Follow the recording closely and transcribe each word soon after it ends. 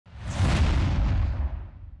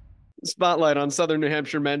Spotlight on Southern New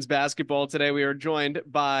Hampshire men's basketball. Today we are joined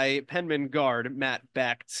by Penman guard Matt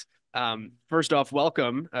Becht. First off,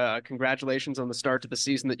 welcome. Congratulations on the start to the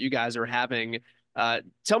season that you guys are having.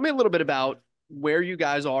 Tell me a little bit about where you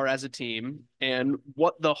guys are as a team and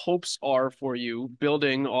what the hopes are for you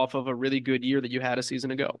building off of a really good year that you had a season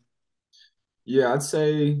ago. Yeah, I'd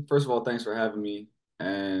say, first of all, thanks for having me.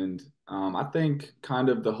 And I think kind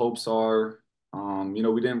of the hopes are,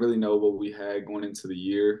 we didn't really know what we had going into the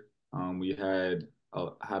year. We had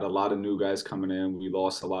a lot of new guys coming in. We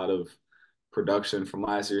lost a lot of production from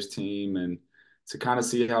last year's team, and to kind of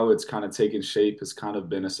see how it's kind of taken shape has kind of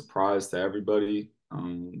been a surprise to everybody.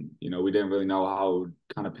 We didn't really know how it would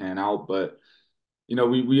kind of pan out, but we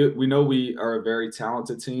know we are a very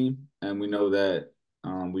talented team, and we know that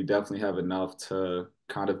we definitely have enough to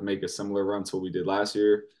kind of make a similar run to what we did last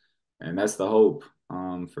year, and that's the hope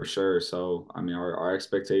for sure. So, I mean, our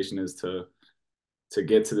expectation is to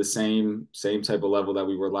get to the same type of level that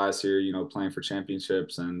we were last year. Playing for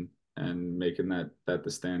championships and making that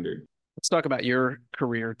the standard. Let's talk about your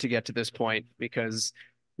career to get to this point because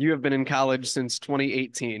you have been in college since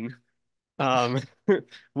 2018. Um,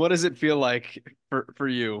 what does it feel like for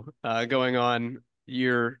you going on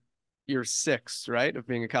year six, right, of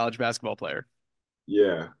being a college basketball player?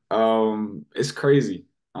 Yeah, it's crazy.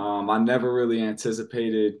 I never really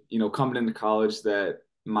anticipated, coming into college that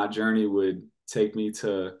my journey would take me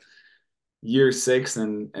to year six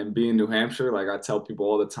and be in New Hampshire. Like I tell people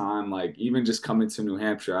all the time, like even just coming to New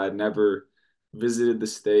Hampshire, I had never visited the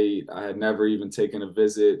state. I had never even taken a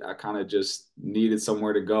visit. I kind of just needed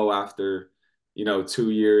somewhere to go after, 2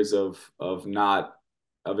 years of it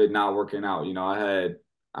not working out.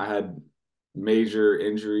 I had major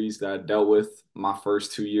injuries that I dealt with my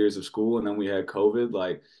first 2 years of school, and then we had COVID.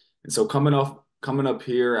 And so coming up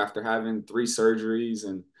here after having three surgeries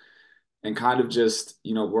and kind of just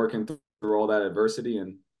working through all that adversity,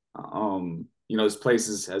 and this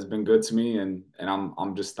place has been good to me, and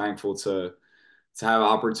I'm just thankful to have an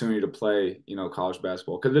opportunity to play college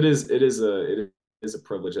basketball, because it is a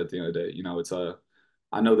privilege at the end of the day. It's a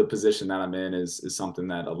I know the position that I'm in is something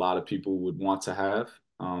that a lot of people would want to have,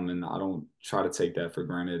 and I don't try to take that for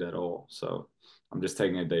granted at all. So I'm just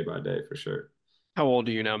taking it day by day for sure. How old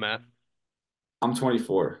are you now, Matt? I'm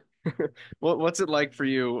 24. What's it like for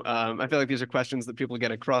you? I feel like these are questions that people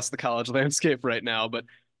get across the college landscape right now, but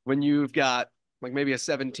when you've got like maybe a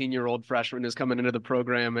 17-year-old freshman who's coming into the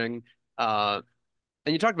programming, uh,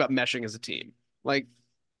 and you talk about meshing as a team, like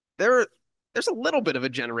there there's a little bit of a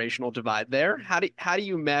generational divide there. How do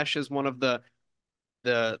you mesh as one of the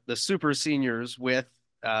super seniors with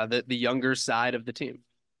the younger side of the team?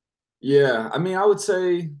 Yeah, I mean, I would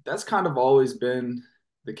say that's kind of always been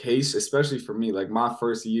the case, especially for me. Like my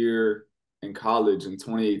first year in college in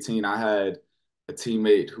 2018, I had a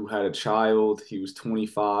teammate who had a child. He was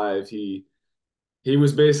 25. He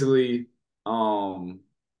was basically um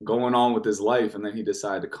going on with his life, and then he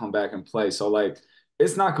decided to come back and play. So like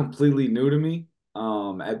it's not completely new to me.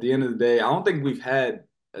 At the end of the day, I don't think we've had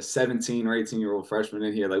a 17 or 18-year-old freshman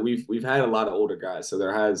in here. Like we've had a lot of older guys, so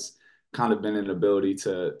there has kind of been an ability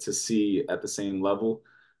to see at the same level.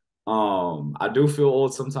 I do feel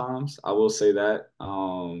old sometimes. I will say that.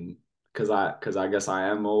 Because I guess I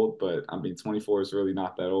am old, but I mean 24 is really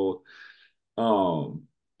not that old. Um,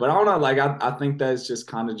 but I don't know, like I think that's just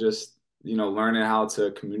kind of just, learning how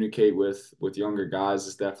to communicate with younger guys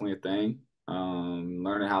is definitely a thing.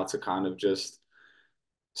 Learning how to kind of just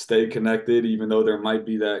stay connected, even though there might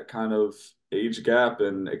be that kind of age gap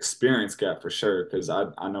and experience gap for sure. Because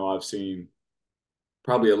I know I've seen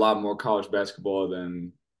probably a lot more college basketball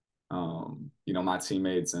than my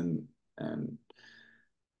teammates and and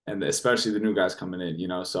especially the new guys coming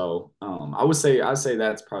in. So I'd say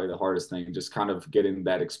that's probably the hardest thing, just kind of getting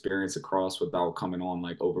that experience across without coming on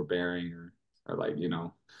like overbearing or like,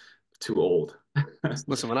 too old.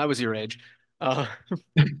 Listen, when I was your age, uh,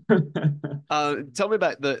 tell me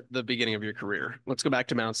about the beginning of your career. Let's go back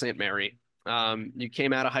to Mount St. Mary. You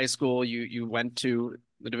came out of high school. You went to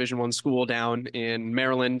the Division I school down in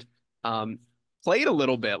Maryland. Um, Played a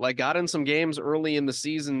little bit, like got in some games early in the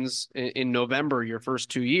seasons in November, your first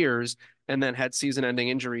 2 years, and then had season-ending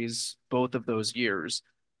injuries both of those years.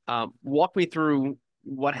 Walk me through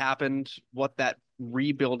what happened, what that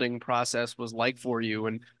rebuilding process was like for you,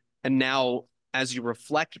 and now as you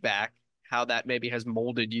reflect back how that maybe has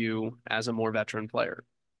molded you as a more veteran player.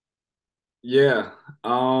 Yeah,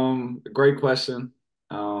 great question.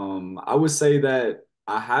 I would say that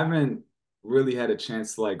I haven't really had a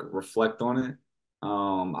chance to like reflect on it.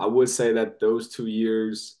 I would say that those 2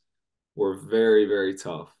 years were very, very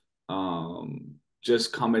tough.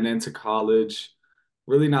 Just coming into college,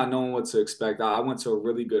 really not knowing what to expect. I went to a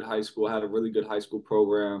really good high school, had a really good high school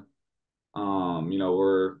program.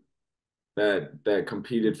 We're that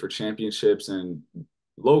competed for championships and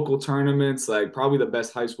local tournaments, like probably the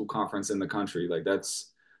best high school conference in the country. Like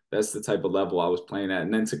that's the type of level I was playing at.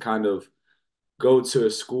 And then to kind of go to a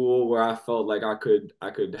school where I felt like I could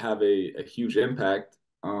have a huge impact.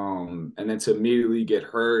 And then to immediately get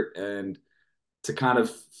hurt and to kind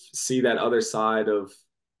of see that other side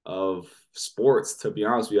of sports, to be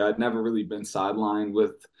honest with you. I'd never really been sidelined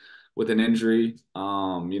with an injury.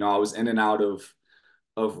 I was in and out of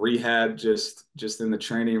rehab just in the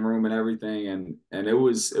training room and everything, and it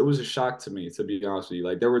was a shock to me, to be honest with you.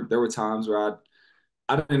 Like there were times where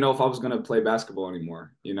I didn't know if I was going to play basketball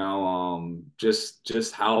anymore,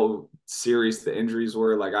 just how serious the injuries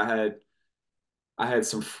were. Like I had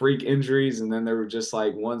some freak injuries, and then there were just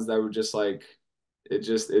like ones that were just like it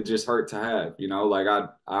just hurt to have, like I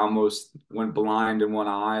almost went blind in one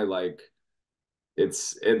eye. Like it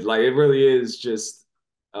really is just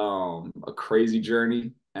a crazy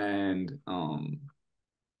journey. And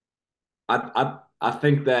I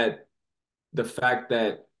think that the fact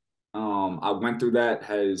that I went through that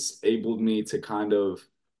has enabled me to kind of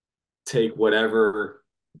take whatever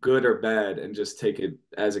good or bad and just take it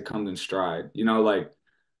as it comes in stride. Like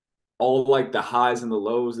all like the highs and the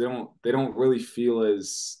lows, they don't really feel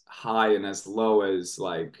as high and as low as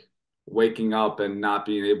like waking up and not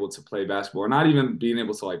being able to play basketball or not even being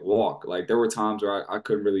able to like walk. Like there were times where I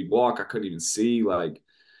couldn't really walk, I couldn't even see, like.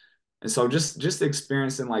 And so just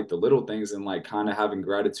experiencing like the little things and like kind of having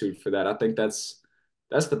gratitude for that. I think that's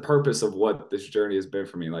the purpose of what this journey has been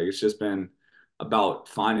for me. Like it's just been about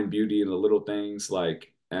finding beauty in the little things,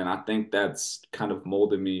 like, and I think that's kind of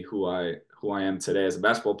molded me who I am today as a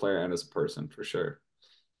basketball player and as a person, for sure.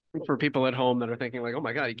 For people at home that are thinking like, oh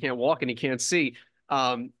my God, he can't walk and he can't see.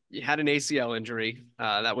 You had an ACL injury.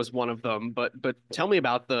 That was one of them. But tell me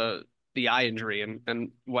about the eye injury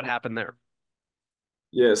and what happened there.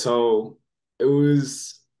 Yeah, so it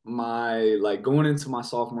was my like going into my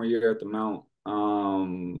sophomore year at the Mount.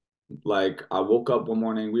 Like I woke up one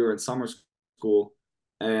morning, we were in summer school,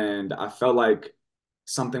 and I felt like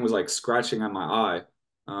something was like scratching at my eye.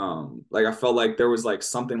 Like I felt like there was like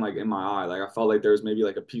something like in my eye. Like I felt like there was maybe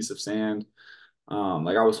like a piece of sand.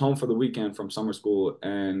 Like I was home for the weekend from summer school,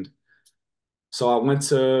 and so I went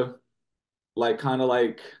to like kind of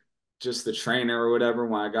like just the trainer or whatever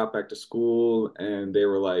when I got back to school, and they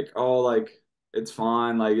were like, "Oh, like it's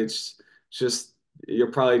fine, like it's just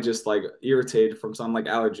you're probably just like irritated from some like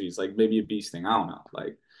allergies, like maybe a bee sting, I don't know."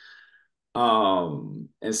 Like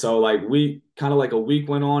and so like we kind of like a week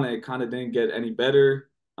went on and it kind of didn't get any better.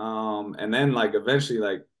 And then like eventually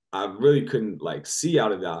like I really couldn't like see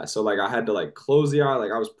out of the eye. So like I had to like close the eye.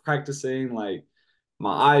 Like I was practicing, like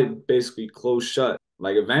my eye basically closed shut.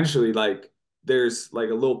 Like eventually like there's like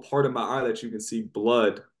a little part of my eye that you can see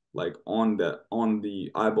blood like on the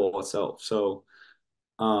eyeball itself. So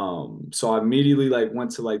I immediately like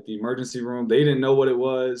went to like the emergency room. They didn't know what it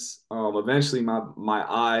was. Eventually my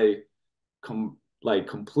eye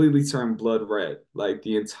completely turned blood red. Like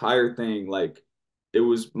the entire thing, like it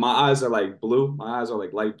was my eyes are like blue. My eyes are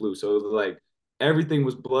like light blue. So it was like everything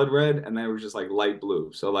was blood red and then it was just like light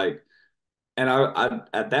blue. So like and I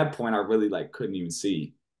at that point I really like couldn't even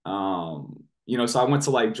see. So I went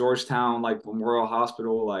to like Georgetown, like Memorial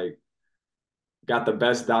Hospital, like got the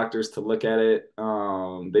best doctors to look at it.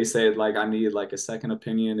 They said like I needed like a second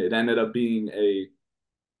opinion. It ended up being a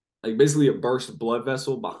like basically a burst blood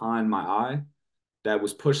vessel behind my eye that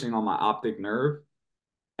was pushing on my optic nerve.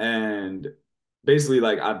 And basically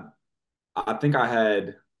like I think I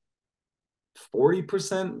had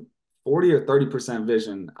 40%, 40 or 30%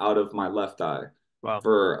 vision out of my left eye Wow.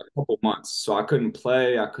 for a couple months. So I couldn't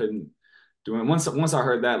play, I couldn't do it. Once I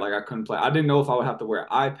heard that, like I couldn't play. I didn't know if I would have to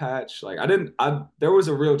wear eye patch. Like I didn't I there was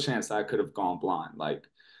a real chance that I could have gone blind, like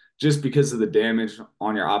just because of the damage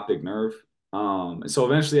on your optic nerve. And so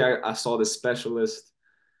eventually I saw this specialist.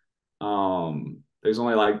 There's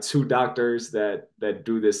only like two doctors that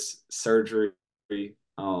do this surgery.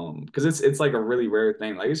 Because it's like a really rare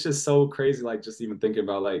thing. Like it's just so crazy. Like just even thinking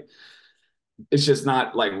about like it's just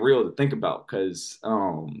not like real to think about because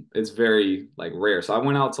it's very like rare. So I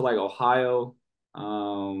went out to like Ohio,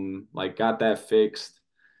 like got that fixed,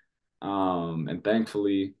 and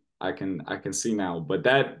thankfully I can see now. But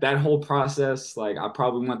that whole process, like I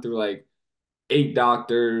probably went through like 8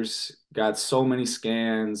 doctors, got so many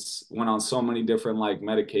scans, went on so many different like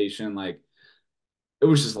medication, like it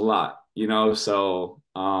was just a lot. So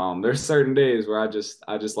there's certain days where I just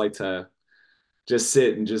like to just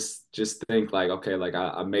sit and just think like, okay, like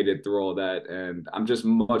I made it through all that, and I'm just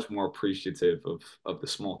much more appreciative of the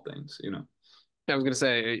small things, you know. I was gonna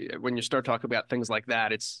say when you start talking about things like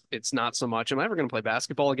that, it's not so much, am I ever gonna play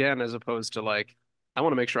basketball again, as opposed to like, I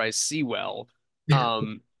want to make sure I see well.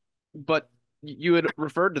 Um, but you had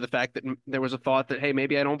referred to the fact that there was a thought that, hey,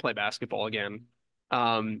 maybe I don't play basketball again.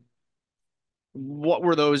 Um, what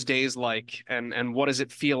were those days like, and what does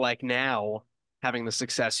it feel like now, having the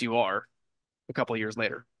success you are a couple of years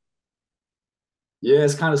later? Yeah,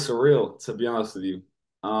 it's kind of surreal to be honest with you.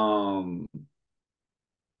 Um,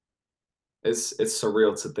 it's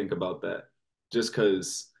surreal to think about that, just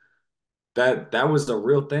because that was a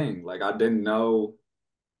real thing. Like I didn't know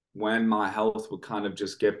when my health would kind of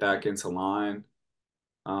just get back into line.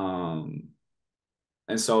 Um,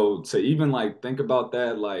 and so to even like think about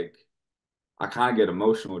that, like I kind of get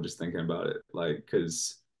emotional just thinking about it, like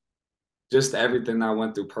because just everything I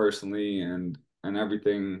went through personally and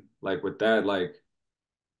everything like with that, like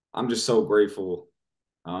I'm just so grateful,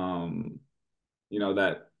 um,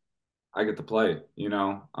 that I get to play,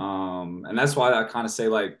 and that's why I kind of say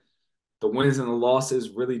like the wins and the losses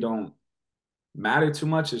really don't matter too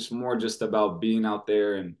much. It's more just about being out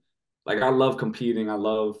there and like I love competing. I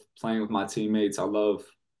love playing with my teammates. I love,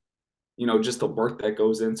 just the work that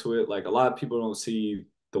goes into it. Like a lot of people don't see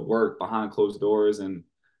the work behind closed doors and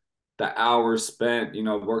the hours spent,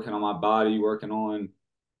 working on my body, working on,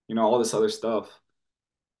 all this other stuff.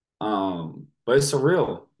 But it's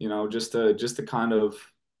surreal, just to kind of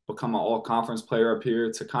become an all conference player up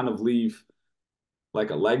here, to kind of leave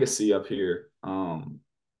like a legacy up here.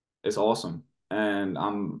 It's awesome. And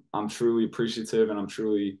I'm truly appreciative and I'm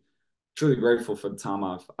truly grateful for the time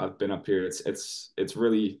I've been up here. It's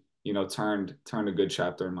really, turned a good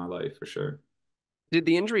chapter in my life for sure. Did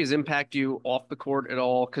the injuries impact you off the court at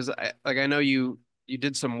all? Because I know you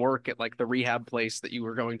did some work at like the rehab place that you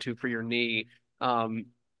were going to for your knee. Um,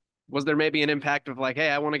 was there maybe an impact of like, hey,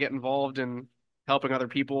 I want to get involved in helping other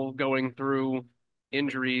people going through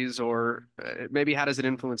injuries, or maybe how does it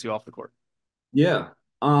influence you off the court? Yeah.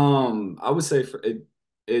 I would say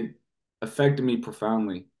it affected me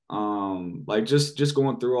profoundly. Like just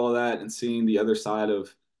going through all that and seeing really the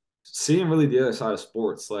other side of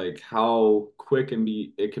sports, like how quick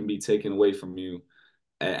it can be taken away from you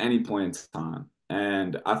at any point in time.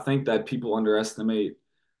 And I think that people underestimate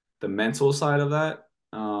the mental side of that,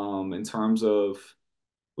 in terms of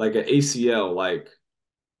like an ACL, like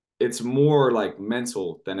it's more like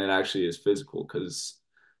mental than it actually is physical because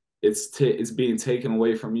it's being taken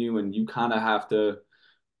away from you and you kind of have to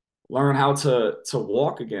learn how to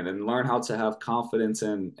walk again and learn how to have confidence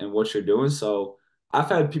in what you're doing. So I've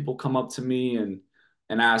had people come up to me and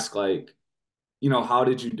ask like, how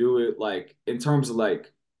did you do it? Like in terms of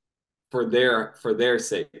like for their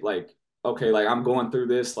sake, like, okay, like I'm going through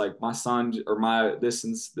this, like my son or my this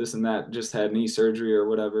and that just had knee surgery or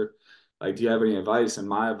whatever. Like, do you have any advice? And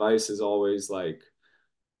my advice is always like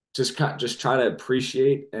just try to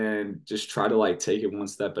appreciate and just try to like take it one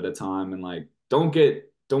step at a time and like don't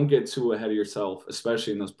get too ahead of yourself,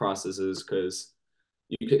 especially in those processes because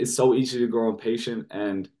it's so easy to grow impatient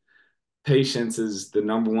and patience is the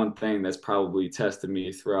number one thing that's probably tested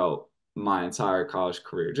me throughout my entire college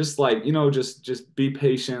career. Just like, just be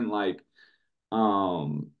patient. Like,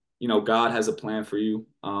 God has a plan for you.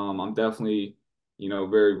 I'm definitely,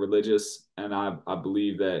 very religious and I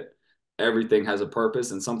believe that everything has a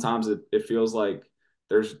purpose. And sometimes it feels like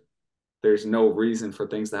there's, there's no reason for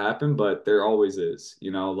things to happen, but there always is,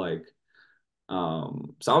 like,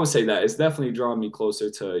 so I would say that it's definitely drawn me closer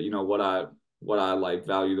to, what I like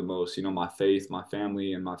value the most, my faith, my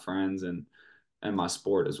family and my friends and my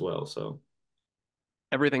sport as well. So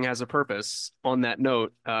Everything has a purpose. On that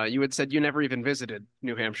note, you had said you never even visited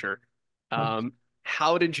New Hampshire. Um,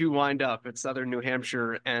 how did you wind up at Southern New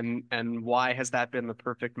Hampshire, and why has that been the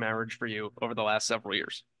perfect marriage for you over the last several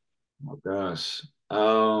years? oh gosh.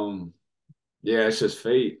 Yeah, it's just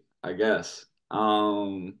fate, I guess.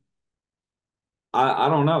 I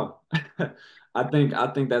don't know. I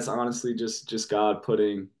think that's honestly just God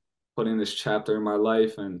putting this chapter in my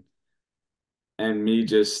life and me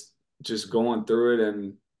just going through it.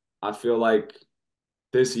 And I feel like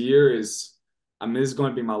this year is, I mean, this is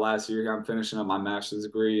going to be my last year. I'm finishing up my master's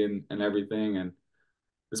degree and everything. And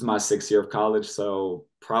this is my 6th year of college, so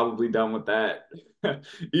probably done with that.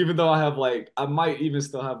 Even though I might even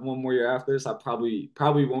still have one more year after this. I probably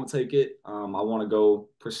won't take it. I want to go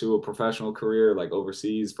pursue a professional career like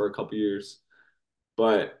overseas for a couple years.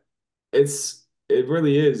 But it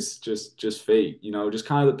really is just fate, just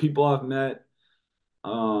kind of the people I've met,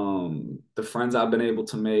 the friends I've been able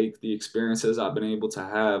to make, the experiences I've been able to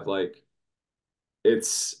have. Like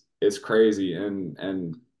it's crazy,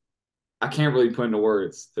 and I can't really put into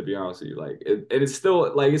words, to be honest with you. Like it's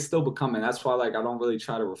still like it's still becoming. That's why like I don't really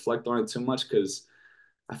try to reflect on it too much because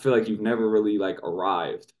I feel like you've never really like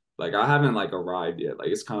arrived. Like I haven't like arrived yet. Like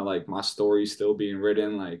it's kind of like my story's still being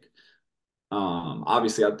written. Like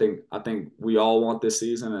obviously I think we all want this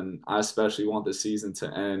season, and I especially want this season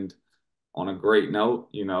to end on a great note.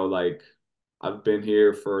 You know, like I've been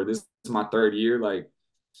here for this is my third year. Like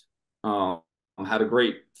um, I had a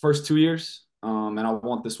great first 2 years, and I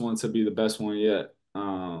want this one to be the best one yet.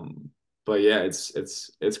 But yeah,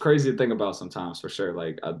 it's crazy to think about sometimes for sure.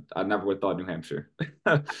 Like I never would have thought New Hampshire.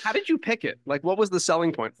 How did you pick it? Like, what was the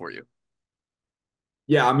selling point for you?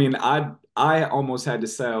 Yeah, I mean, I almost had to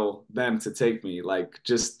sell them to take me, like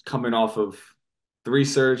just coming off of 3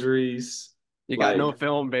 surgeries, You got no like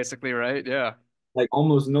film, basically, right? Yeah.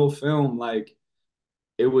 almost no film. Like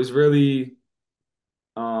it was really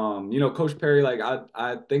Coach Perry, like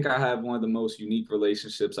I think I have one of the most unique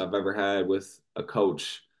relationships I've ever had with a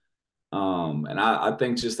coach. And I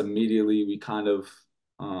think just immediately we kind of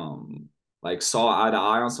like saw eye to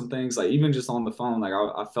eye on some things, like even just on the phone, like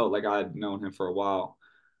I felt like I had known him for a while.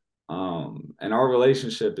 And our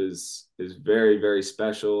relationship is very, very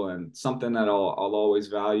special and something that I'll always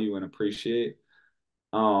value and appreciate.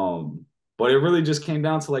 Um, but it really just came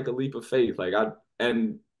down to like a leap of faith.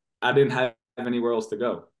 And I didn't have anywhere else to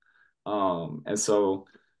go. And so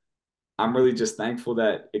I'm really just thankful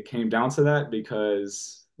that it came down to that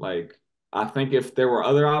because like I think if there were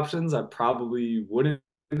other options, I probably wouldn't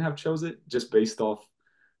have chose it just based off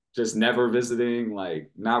just never visiting,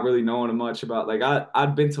 like not really knowing much about like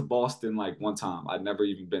I'd been to Boston like one time. I'd never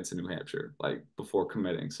even been to New Hampshire like before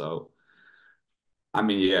committing. So I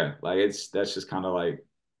mean, yeah, like that's just kind of like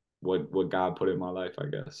what God put in my life, I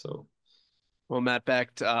guess. So Well, Matt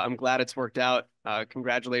Becht, I'm glad it's worked out.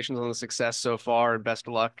 Congratulations on the success so far, and best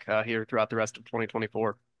of luck here throughout the rest of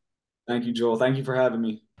 2024. thank you, Joel. Thank you for having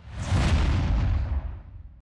me.